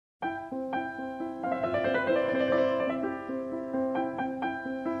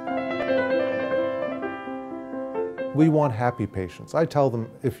We want happy patients. I tell them,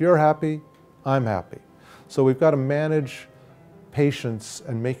 if you're happy, I'm happy. So we've got to manage patients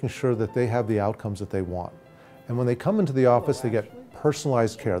and making sure that they have the outcomes that they want. And when they come into the office, they get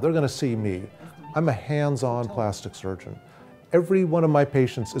personalized care. They're going to see me. I'm a hands-on plastic surgeon. Every one of my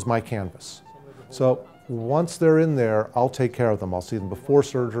patients is my canvas. So once they're in there, I'll take care of them. I'll see them before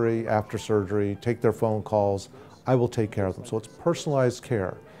surgery, after surgery, take their phone calls. I will take care of them. So it's personalized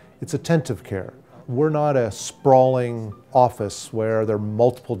care. It's attentive care. We're not a sprawling office where there are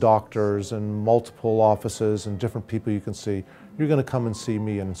multiple doctors and multiple offices and different people you can see. You're going to come and see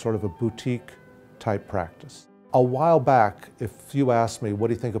me in sort of a boutique type practice. A while back, if you asked me, what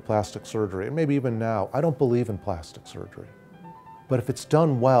do you think of plastic surgery? And maybe even now, I don't believe in plastic surgery. But if it's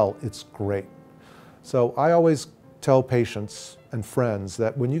done well, it's great. So I always tell patients and friends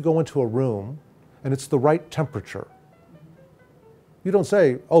that when you go into a room and it's the right temperature, you don't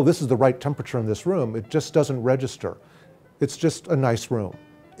say, oh, this is the right temperature in this room. It just doesn't register. It's just a nice room.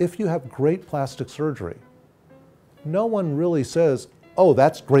 If you have great plastic surgery, no one really says, oh,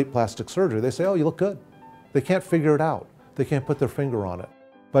 that's great plastic surgery. They say, oh, you look good. They can't figure it out. They can't put their finger on it.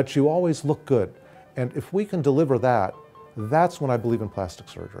 But you always look good. And if we can deliver that, that's when I believe in plastic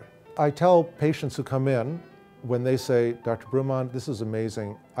surgery. I tell patients who come in, when they say, Dr. Broumand, this is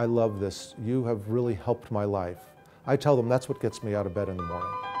amazing. I love this. You have really helped my life. I tell them that's what gets me out of bed in the morning.